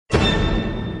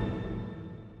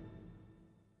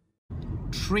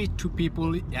treat to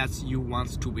people as you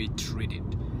want to be treated,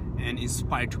 and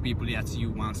inspire to people as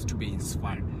you want to be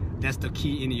inspired. That's the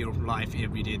key in your life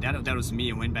every day. That was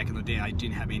me when back in the day I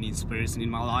didn't have any inspiration in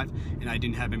my life, and I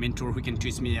didn't have a mentor who can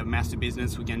teach me a master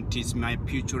business, who can teach my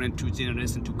future and 2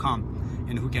 generations to come,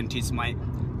 and who can teach my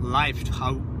life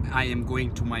how I am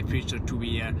going to my future to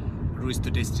be reach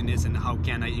the destination. How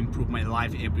can I improve my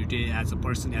life every day as a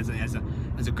person, as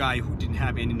a guy who didn't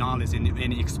have any knowledge and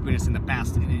any experience in the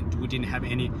past, and who didn't have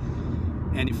any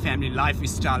family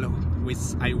lifestyle which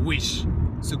I wish.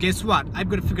 So guess what? I've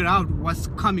got to figure out what's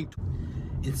coming to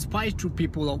inspire to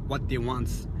people of what they want.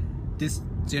 This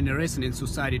generation in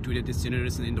society today, this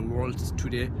generation in the world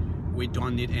today, we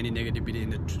don't need any negativity in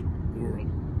the world,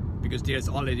 because there's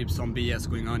already some BS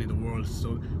going on in the world.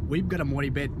 So we've got to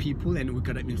motivate people, and we've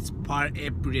got to inspire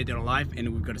every day their life, and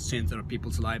we've got to change other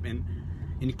people's life, and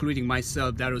including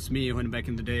myself. That was me when back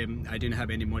in the day I didn't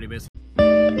have any motivation.